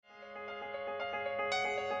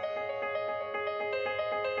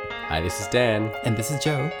Hi, this is Dan, And this is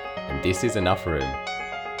Joe. and this is Enough Room.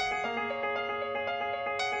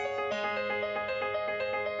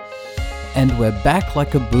 And we're back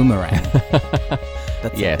like a boomerang.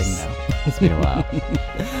 That's Yes. the thing now. It's been a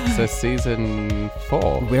while. So season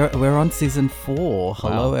 4. We're on season 4.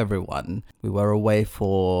 Hello, Wow. everyone. We were away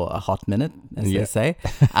for a hot minute, as Yeah. they say.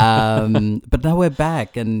 But now we're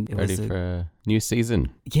back, and it Ready was for a new season.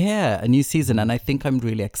 a new season, and I think I'm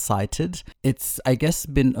really excited. It's, I guess,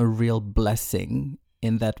 been a real blessing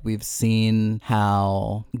in that we've seen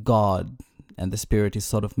how God and the Spirit is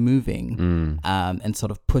sort of moving and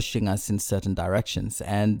sort of pushing us in certain directions.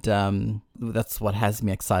 And that's what has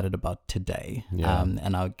me excited about today, Yeah.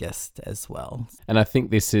 and our guest as well. And I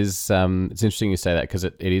think this is, it's interesting you say that because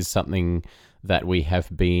it is something that we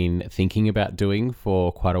have been thinking about doing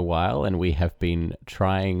for quite a while, and we have been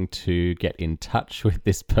trying to get in touch with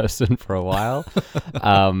this person for a while.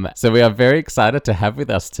 So we are very excited to have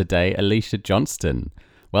with us today Alicia Johnston.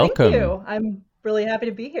 Welcome. Thank you. I'm really happy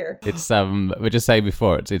to be here. It's we just saying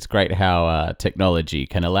before, it's great how technology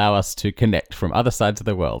can allow us to connect from other sides of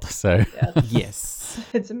the world. So Yes.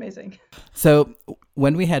 It's amazing. So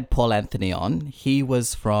when we had Paul Anthony on, he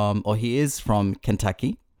is from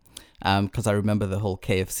Kentucky, because I remember the whole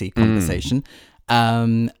KFC conversation.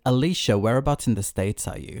 Alicia, whereabouts in the States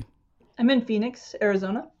are you? I'm in Phoenix,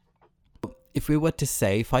 Arizona. If we were to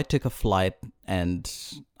say, if I took a flight, and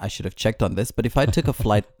I should have checked on this, but if I took a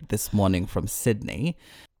flight this morning from Sydney,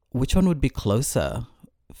 which one would be closer,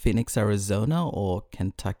 Phoenix, Arizona, or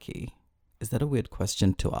Kentucky? Is that a weird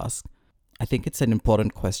question to ask? I think it's an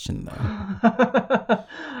important question, though.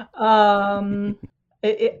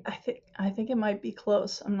 I think it might be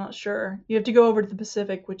close. I'm not sure. You have to go over to the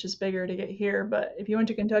Pacific, which is bigger to get here. But if you went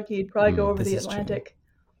to Kentucky, you'd probably go over this the is true. Atlantic.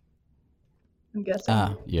 I'm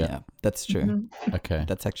guessing. Yeah, that's true. Mhm. okay.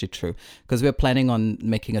 That's actually true. Because we're planning on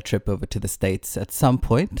making a trip over to the States at some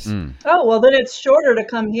point. Oh, well, then it's shorter to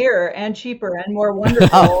come here and cheaper and more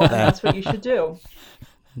wonderful. And that's what you should do.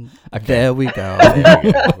 Okay. There we go. There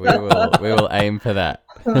we go. We will aim for that.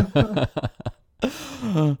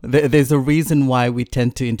 There's a reason why we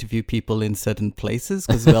tend to interview people in certain places,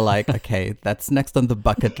 because we're like, okay, that's next on the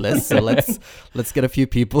bucket list. So let's get a few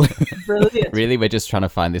people. Brilliant. Really, we're just trying to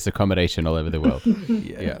find this accommodation all over the world.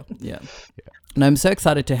 Yeah. And I'm so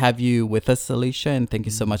excited to have you with us, Alicia, and thank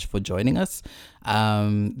you so much for joining us.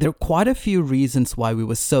 There are quite a few reasons why we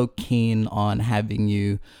were so keen on having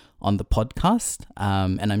you on the podcast,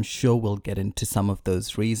 and I'm sure we'll get into some of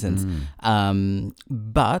those reasons.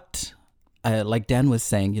 But like Dan was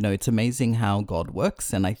saying, it's amazing how God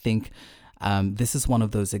works, and I think this is one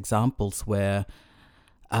of those examples where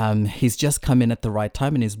he's just come in at the right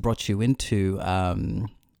time and he's brought you into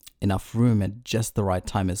Enough Room at just the right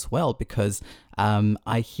time as well, because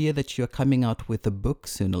I hear that you're coming out with a book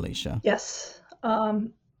soon, Alicia. Yes.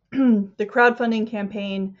 The crowdfunding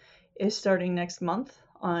campaign is starting next month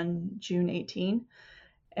on June 18,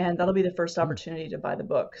 and that'll be the first opportunity to buy the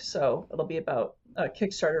book. So it'll be about a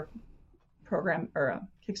Kickstarter program or a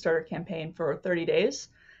Kickstarter campaign for 30 days.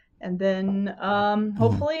 And then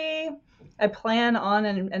hopefully I plan on,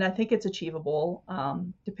 and I think it's achievable,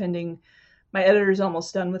 depending, my editor's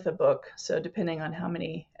almost done with the book. So depending on how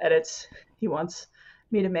many edits he wants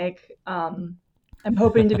me to make, I'm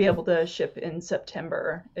hoping to be able to ship in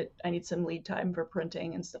September. I need some lead time for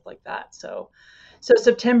printing and stuff like that. So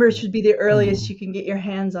September should be the earliest you can get your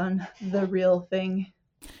hands on the real thing.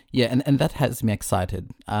 Yeah, and that has me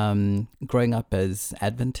excited. Growing up as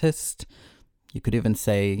Adventist, you could even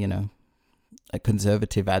say, a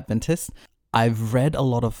conservative Adventist, I've read a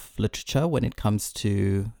lot of literature when it comes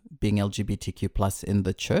to being LGBTQ plus in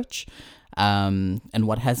the church. And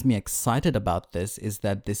what has me excited about this is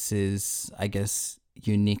that this is, I guess,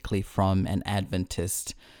 uniquely from an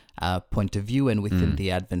Adventist point of view and within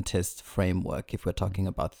the Adventist framework, if we're talking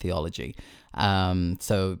about theology.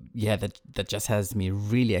 So yeah, that just has me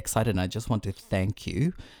really excited. And I just want to thank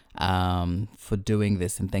you for doing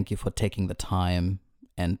this, and thank you for taking the time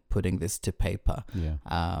and putting this to paper. Yeah.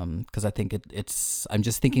 Because I think it's, I'm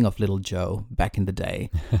just thinking of little Joe back in the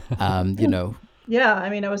day, Yeah, I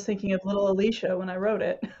mean, I was thinking of little Alicia when I wrote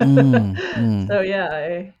it. So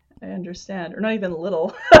yeah, I understand. Or not even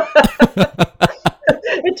little.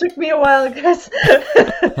 It took me a while, guys.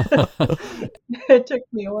 It took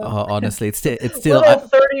me a while. honestly, it's still Little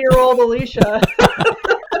 30-year-old Alicia.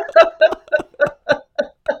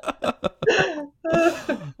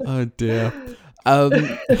 oh dear.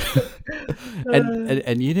 And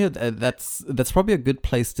that's probably a good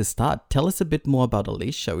place to start. Tell us a bit more about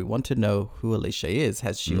Alicia. We want to know who Alicia is.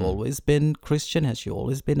 Has she always been Christian? Has she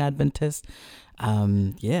always been Adventist?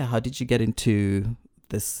 How did you get into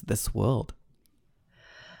this world?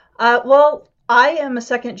 Well, I am a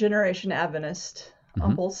second generation Adventist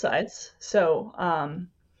on Mhm. both sides. So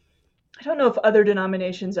I don't know if other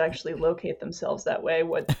denominations actually locate themselves that way,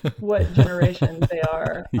 what generation they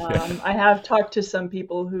are. Yeah. I have talked to some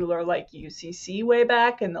people who are like UCC way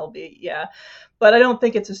back, and they'll be, yeah, but I don't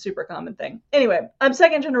think it's a super common thing. Anyway, I'm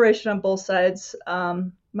second generation on both sides.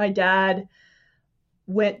 My dad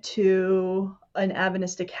went to an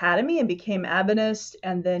Adventist academy and became Adventist,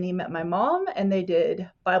 and then he met my mom, and they did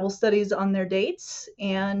Bible studies on their dates,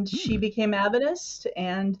 and she Hmm. became Adventist,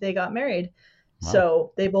 and they got married. Wow.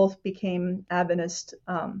 So they both became Adventist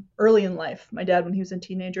early in life. My dad when he was a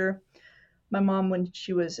teenager, my mom when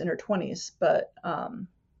she was in her 20s, but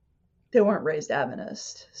they weren't raised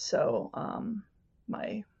Adventist. So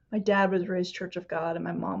my dad was raised Church of God, and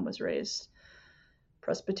my mom was raised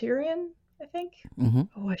Presbyterian, I think. Mm-hmm.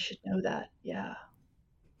 Oh, I should know that. Yeah.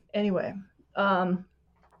 Anyway, um,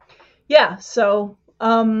 yeah. So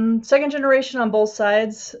second generation on both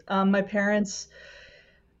sides. My parents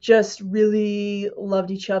just really loved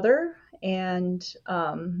each other, and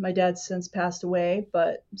my dad's since passed away.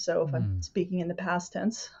 But so if I'm Hmm. speaking in the past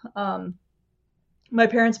tense, my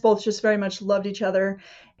parents both just very much loved each other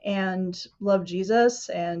and loved Jesus,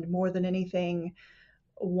 and more than anything,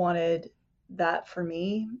 wanted that for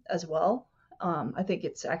me as well. I think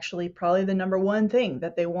it's actually probably the number one thing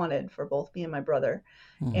that they wanted for both me and my brother.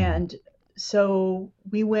 Mm-hmm. And so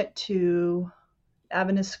we went to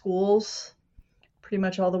Adventist schools pretty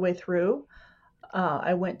much all the way through.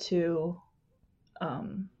 I went to,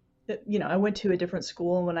 um, I went to a different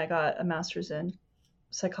school when I got a master's in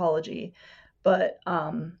psychology. But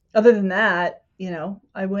other than that,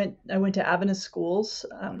 I went to Adventist schools.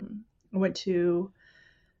 I went to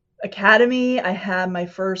academy. I had my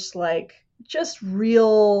first like just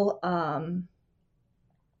real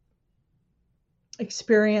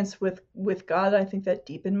experience with God. I think that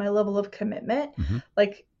deepened my level of commitment. Hmm.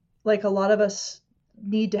 Like like a lot of us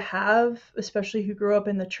need to have, especially who grew up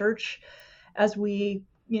in the church, as we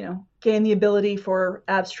gain the ability for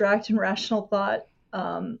abstract and rational thought,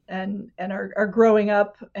 and are growing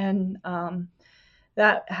up, and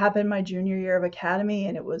that happened my junior year of academy,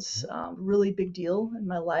 and it was a really big deal in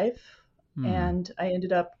my life. Hmm. And I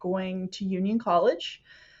ended up going to Union College,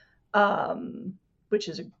 um, which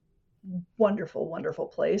is a wonderful, wonderful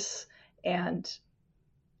place. And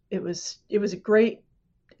it was a great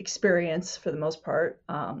experience for the most part.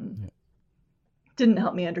 Yeah. Didn't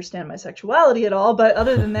help me understand my sexuality at all, but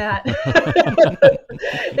other than that,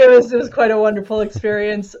 it was quite a wonderful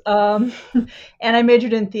experience. And I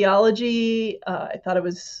majored in theology.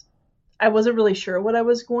 I wasn't really sure what I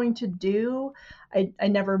was going to do. I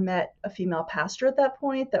never met a female pastor at that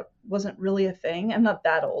point. That wasn't really a thing. I'm not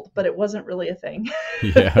that old, but it wasn't really a thing.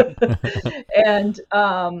 Yeah. And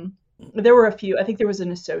there were a few. I think there was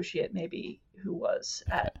an associate maybe who was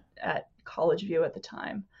Okay. at College View at the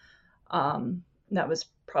time. That was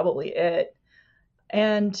probably it.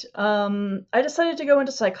 And I decided to go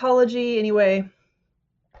into psychology anyway.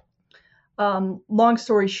 Long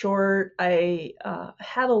story short, I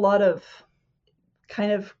had a lot of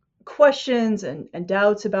kind of questions and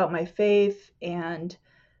doubts about my faith, and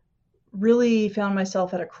really found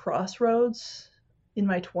myself at a crossroads in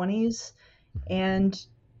my 20s, and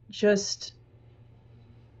just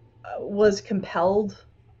was compelled,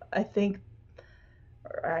 I think,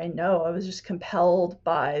 or I know I was just compelled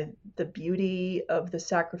by the beauty of the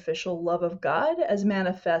sacrificial love of God as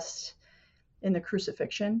manifest in the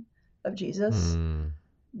crucifixion of Jesus, Hmm.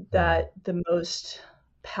 Hmm. that the most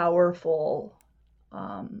powerful,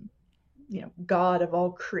 God of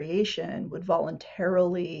all creation would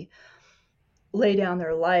voluntarily lay down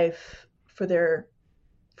their life for their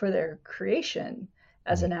creation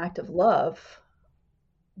as Yeah. an act of love,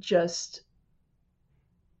 just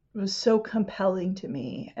was so compelling to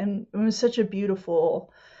me, and it was such a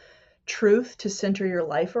beautiful truth to center your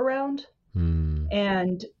life around. Hmm.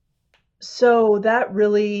 And so that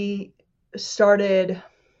really started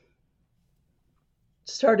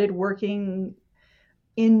working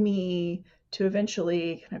in me to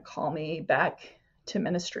eventually kind of call me back to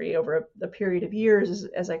ministry over a period of years,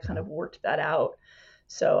 as I kind of worked that out.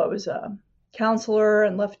 So I was a counselor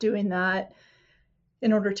and left doing that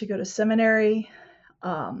in order to go to seminary,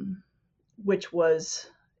 which was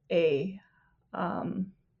a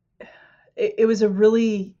um, it was a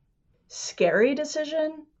really scary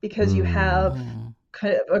decision, because you Hmm. have Mm.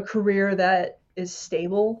 kind of a career that is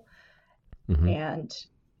stable, Hmm. and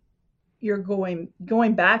you're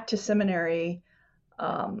going back to seminary,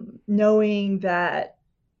 knowing that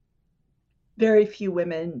very few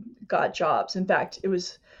women got jobs. In fact, it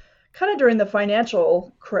was kind of during the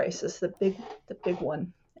financial crisis, the big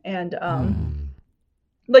one. And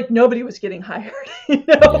like nobody was getting hired,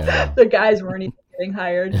 the guys weren't even getting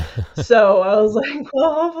hired. So I was like,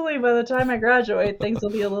 well, hopefully by the time I graduate, things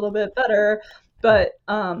will be a little bit better. But,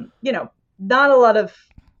 not a lot of,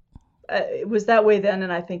 it was that way then.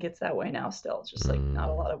 And I think it's that way now still. It's just like not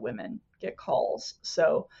a lot of women get calls.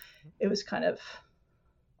 So it was it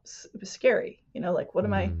was scary, like, what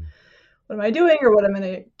am I doing, or what I'm going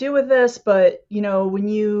to do with this? But, when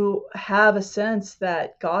you have a sense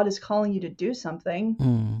that God is calling you to do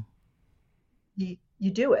something, you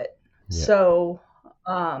do it. Yeah. So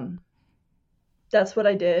that's what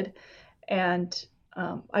I did. And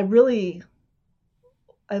I really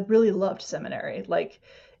loved seminary. Like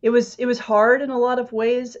it was hard in a lot of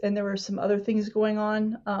ways. And there were some other things going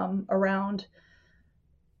on around.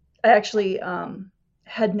 I actually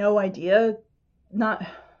had no idea,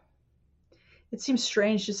 it seems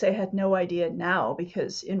strange to say I had no idea now,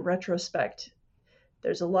 because in retrospect,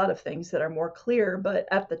 there's a lot of things that are more clear. But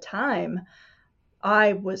at the time,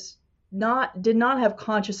 I did not have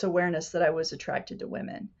conscious awareness that I was attracted to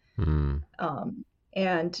women.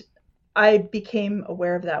 And I became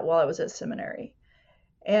aware of that while I was at seminary.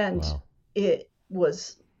 And it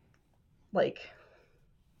was like,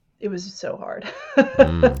 it was so hard.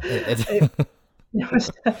 The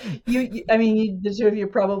two of you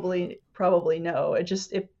probably know.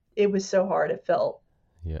 It was so hard. It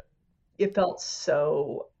felt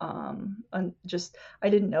so I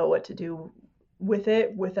didn't know what to do with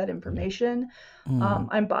that information.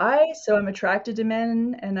 I'm bi, so I'm attracted to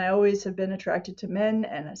men, and I always have been attracted to men,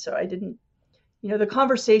 and so I didn't, the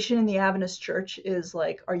conversation in the Adventist church is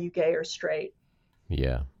like, are you gay or straight?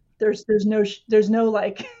 Yeah. There's no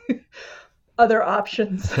like other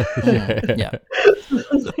options. Yeah.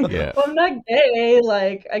 Well, I'm not gay,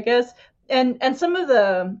 like, I guess. And some of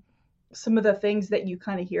the things that you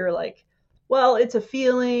kind of hear, like, well, it's a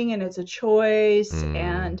feeling and it's a choice,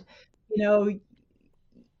 and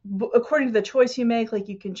according to the choice you make, like,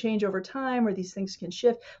 you can change over time, or these things can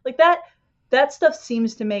shift. Like that stuff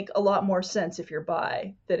seems to make a lot more sense if you're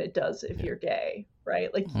bi than it does if you're gay,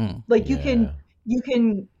 right? Like you can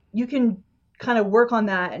kind of work on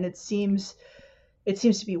that, and it seems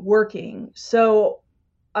to be working. So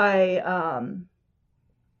so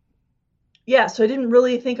I didn't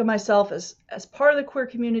really think of myself as part of the queer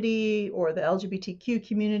community or the LGBTQ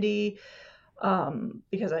community,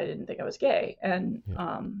 because I didn't think I was gay. And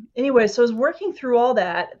anyway, so I was working through all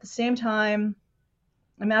that. At the same time,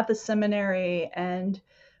 I'm at the seminary, and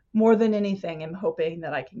more than anything, I'm hoping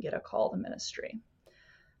that I can get a call to ministry.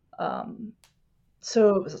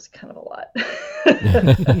 So it was kind of a lot.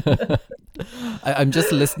 I'm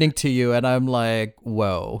just listening to you, and I'm like,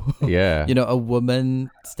 whoa. Yeah. A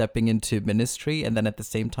woman stepping into ministry, and then at the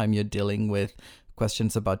same time you're dealing with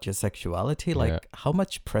questions about your sexuality. Like, how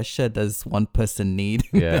much pressure does one person need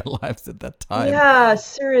in their lives at that time? Yeah,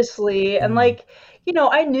 seriously. And like,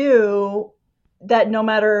 I knew that no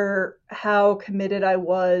matter how committed I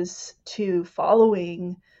was to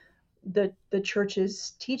following the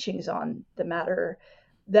church's teachings on the matter,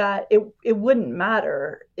 that it wouldn't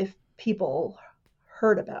matter if people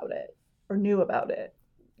heard about it or knew about it.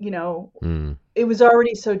 It was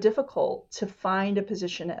already so difficult to find a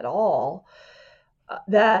position at all,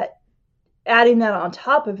 that adding that on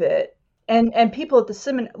top of it, and people at the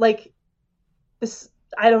seminary, like this,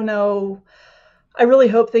 I don't know. I really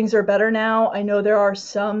hope things are better now. I know there are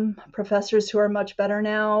some professors who are much better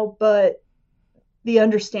now, but the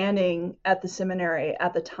understanding at the seminary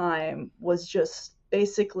at the time was just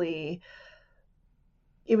basically,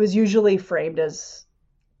 it was usually framed as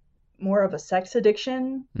more of a sex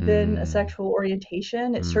addiction than a sexual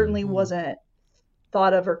orientation. It certainly wasn't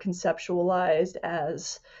thought of or conceptualized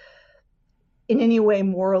as in any way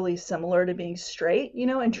morally similar to being straight,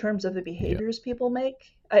 in terms of the behaviors people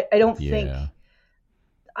make. I don't think,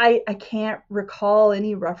 I can't recall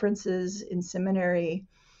any references in seminary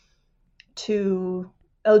to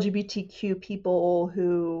LGBTQ people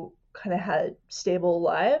who kind of had stable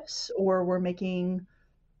lives or were making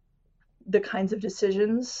the kinds of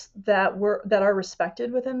decisions that are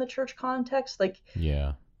respected within the church context. Like,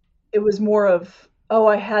 it was more of, oh,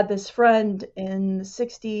 I had this friend in the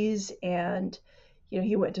 60s, and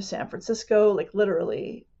he went to San Francisco, like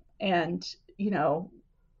literally, and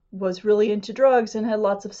was really into drugs and had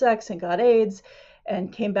lots of sex and got AIDS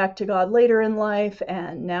and came back to God later in life,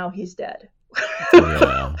 and now he's dead.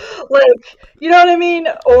 Like, you know what I mean?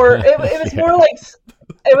 Or it was more like,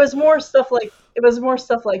 it was more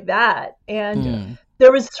stuff like that. And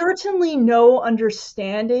there was certainly no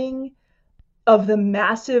understanding of the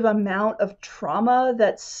massive amount of trauma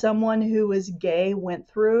that someone who was gay went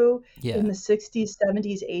through Yeah. in the 60s,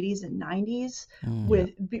 70s, 80s, and 90s, Mm.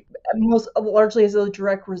 with most largely as a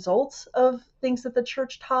direct result of things that the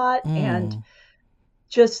church taught, and Mm.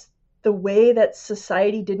 just the way that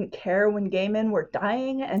society didn't care when gay men were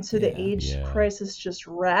dying, and so the Yeah. AIDS Yeah. crisis just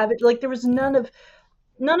ravaged. Like there was none of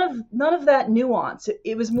that nuance.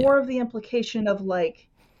 It was more of the implication of like,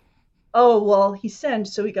 oh well, he sinned,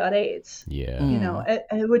 so he got AIDS. Yeah. You know,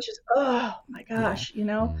 and which is, oh my gosh, you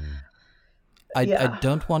know. I Yeah.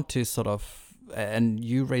 don't want to sort of, and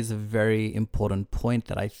you raise a very important point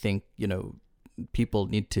that I think, you know, people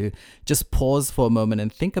need to just pause for a moment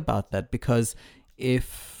and think about that, because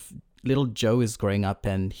if little Joe is growing up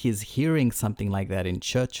and he's hearing something like that in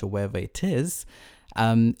church or wherever it is,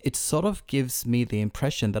 it sort of gives me the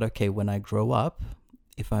impression that, okay, when I grow up,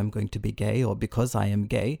 if I'm going to be gay or because I am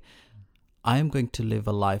gay, I am going to live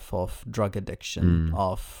a life of drug addiction,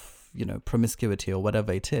 of, you know, promiscuity or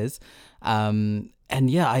whatever it is. And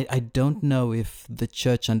yeah, I don't know if the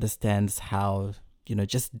church understands how, you know,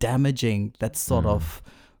 just damaging that sort of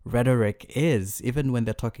rhetoric is, even when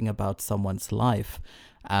they're talking about someone's life,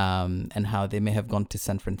 and how they may have gone to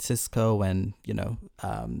San Francisco and, you know,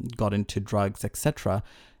 got into drugs, etc.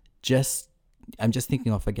 I'm just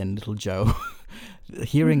thinking of, again, little Joe,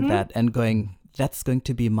 hearing that and going, that's going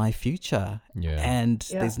to be my future. Yeah. And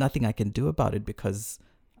there's nothing I can do about it because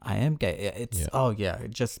I am gay. It's,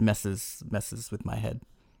 it just messes with my head.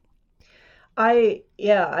 My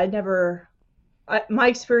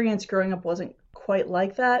experience growing up wasn't quite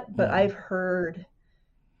like that, but I've heard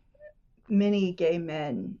many gay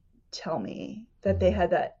men tell me that they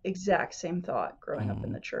had that exact same thought growing up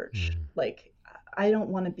in the church. Like, I don't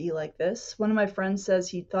want to be like this. One of my friends says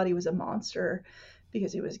he thought he was a monster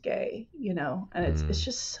because he was gay, you know, and it's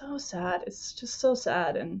just so sad. It's just so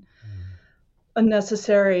sad and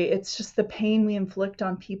unnecessary. It's just the pain we inflict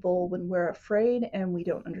on people when we're afraid and we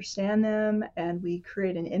don't understand them, and we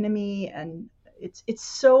create an enemy. And it's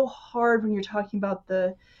so hard when you're talking about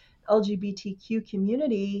the LGBTQ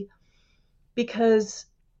community, because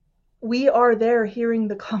we are there hearing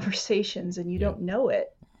the conversations and you don't know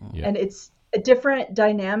it. And it's a different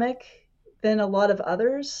dynamic than a lot of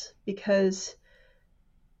others, because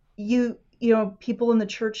you know, people in the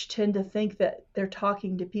church tend to think that they're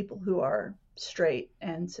talking to people who are straight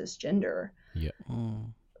and cisgender.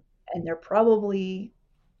 And they're probably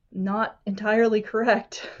not entirely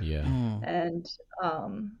correct. And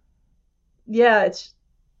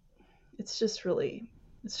it's just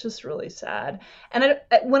really sad. And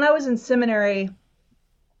when I was in seminary,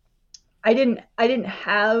 I didn't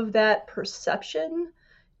have that perception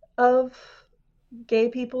of gay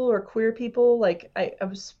people or queer people. Like I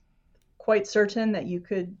was quite certain that you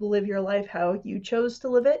could live your life how you chose to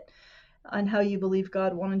live it and how you believe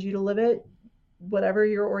God wanted you to live it, whatever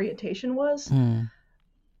your orientation was.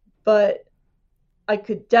 But I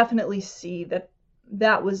could definitely see that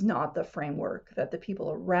that was not the framework that the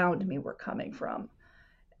people around me were coming from.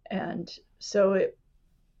 And so I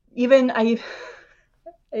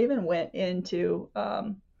even went into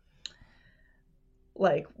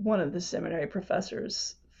like one of the seminary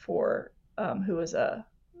professors for who was a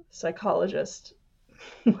psychologist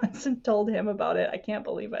once and told him about it. I can't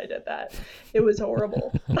believe I did that. It was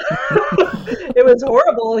horrible. It was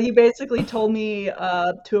horrible. He basically told me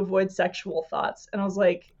to avoid sexual thoughts. And I was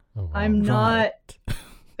like, I'm not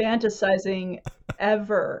fantasizing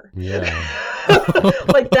ever.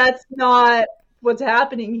 Like, that's not what's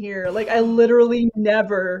happening here. Like, I literally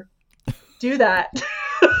never do that.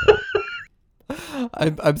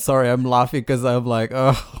 I'm sorry, I'm laughing because I'm like,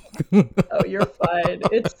 oh. Oh, you're fine.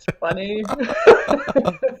 It's funny.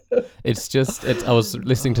 I was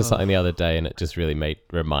listening to something the other day, and it just really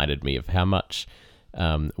reminded me of how much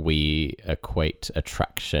we equate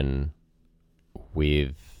attraction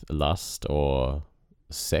with lust or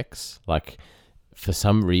sex. Like, for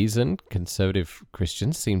some reason, conservative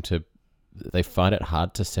Christians they find it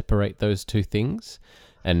hard to separate those two things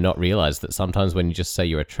and not realize that sometimes when you just say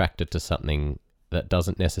you're attracted to something, that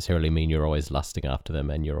doesn't necessarily mean you're always lusting after them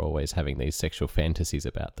and you're always having these sexual fantasies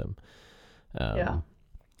about them.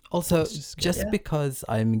 Also, just because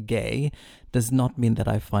I'm gay does not mean that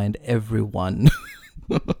I find everyone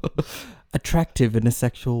attractive in a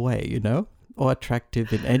sexual way, you know? Or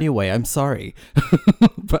attractive in any way. I'm sorry.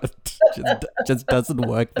 But just doesn't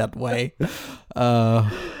work that way.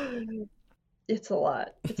 It's a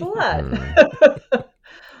lot.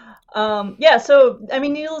 So, I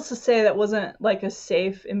mean, needless to say, that wasn't like a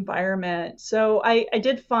safe environment. So I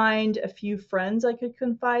did find a few friends I could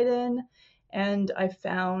confide in, and I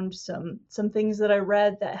found some things that I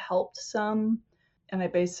read that helped some, and I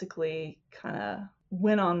basically kind of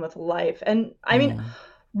went on with life. And I mean,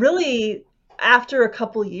 really, after a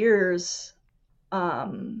couple years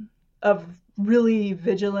of really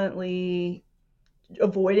vigilantly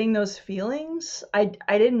avoiding those feelings, I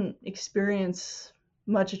didn't experience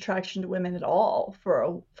much attraction to women at all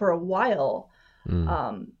for a while.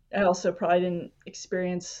 I also probably didn't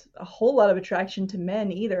experience a whole lot of attraction to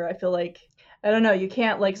men either. I feel like, I don't know, you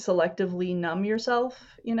can't like selectively numb yourself,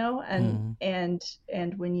 you know, and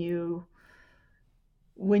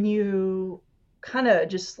when you kind of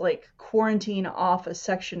just like quarantine off a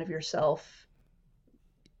section of yourself,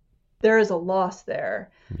 there is a loss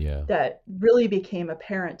there Yeah. that really became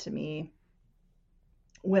apparent to me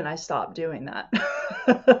when I stopped doing that.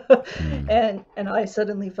 And I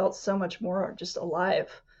suddenly felt so much more just alive.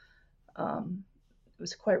 It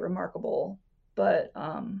was quite remarkable. But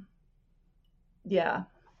yeah,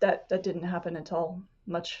 that didn't happen until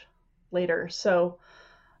much later. So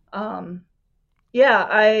yeah,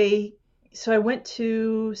 I went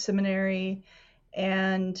to seminary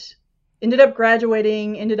and ended up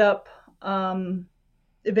graduating, ended up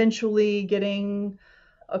eventually getting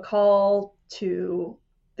a call to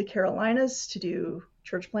the Carolinas to do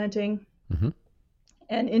church planting,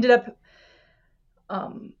 and ended up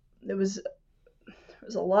it was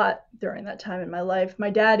a lot during that time in my life. My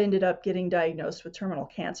dad ended up getting diagnosed with terminal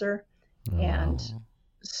cancer, and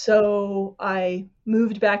so I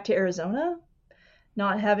moved back to Arizona,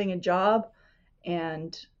 not having a job,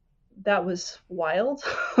 and that was wild.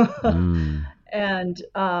 And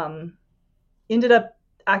ended up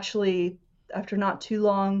actually, after not too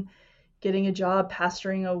long, getting a job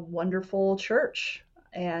pastoring a wonderful church.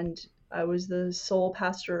 And I was the sole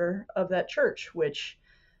pastor of that church, which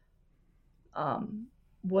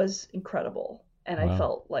was incredible. And I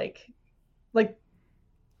felt like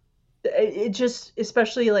it just,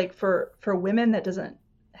 especially like for women, that doesn't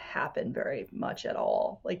happen very much at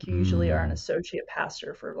all. Like you usually are an associate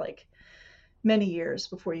pastor for like many years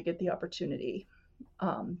before you get the opportunity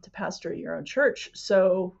to pastor your own church.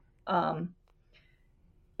 So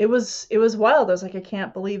it was wild. I was like, I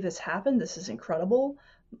can't believe this happened. This is incredible.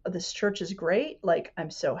 This church is great. Like, I'm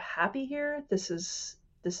so happy here. This is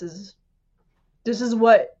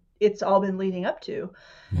what it's all been leading up to.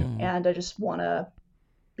 And I just want to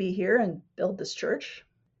be here and build this church.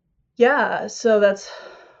 Yeah, so that's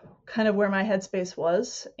kind of where my headspace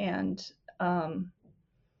was. And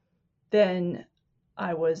then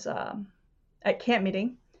I was at camp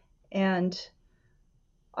meeting, and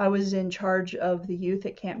I was in charge of the youth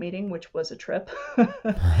at camp meeting, which was a trip.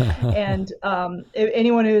 And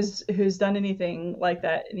anyone who's done anything like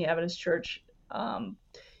that in the Adventist church,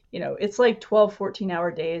 it's like 12,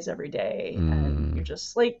 14-hour days every day. And you're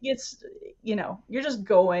just like, you're just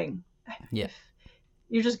going. Yeah.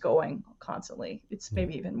 You're just going constantly. It's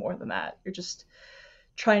maybe even more than that. You're just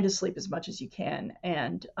trying to sleep as much as you can.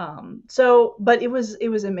 And but it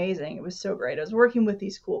was amazing. It was so great. I was working with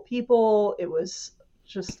these cool people. It was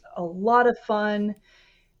just a lot of fun,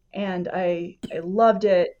 and I loved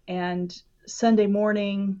it. And Sunday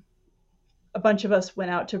morning, a bunch of us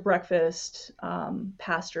went out to breakfast,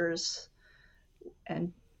 pastors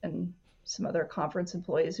and some other conference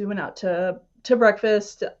employees. We went out to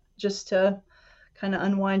breakfast just to kind of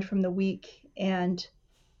unwind from the week. And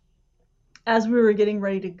as we were getting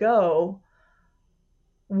ready to go,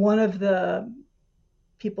 one of the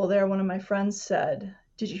people there, one of my friends, said,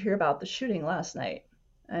 "Did you hear about the shooting last night?"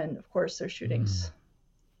 And of course, there's shootings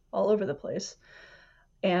all over the place.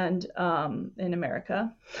 And in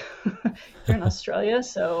America, you're in Australia,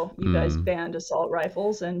 so you guys banned assault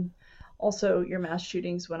rifles, and also your mass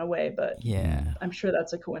shootings went away. But yeah, I'm sure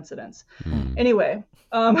that's a coincidence. Anyway,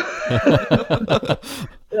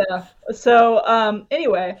 yeah. So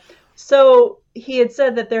anyway, so he had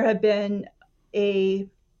said that there had been a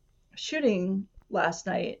shooting last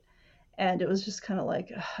night, and it was just kind of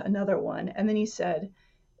like another one. And then he said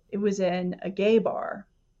it was in a gay bar.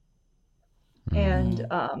 And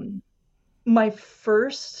my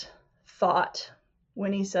first thought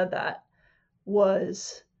when he said that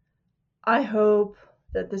was, I hope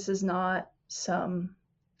that this is not some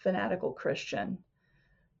fanatical Christian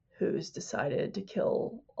who's decided to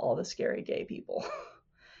kill all the scary gay people.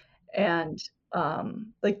 And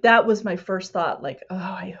like, that was my first thought, like, oh,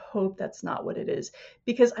 I hope that's not what it is,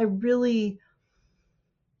 because I really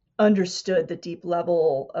understood the deep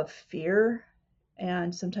level of fear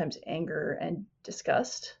and sometimes anger and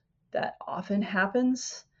disgust that often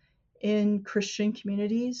happens in Christian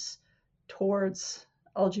communities towards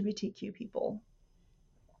LGBTQ people.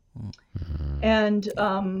 And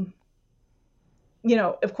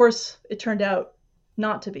of course, it turned out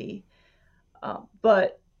not to be.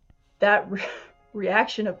 But that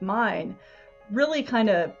reaction of mine really kind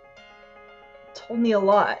of told me a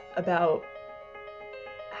lot about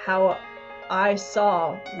how I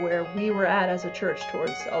saw where we were at as a church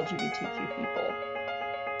towards LGBTQ people.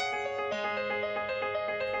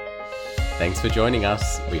 Thanks for joining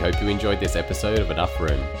us. We hope you enjoyed this episode of Enough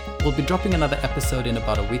Room. We'll be dropping another episode in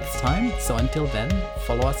about a week's time. So until then,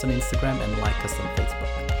 follow us on Instagram and like us on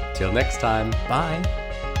Facebook. Till next time. Bye.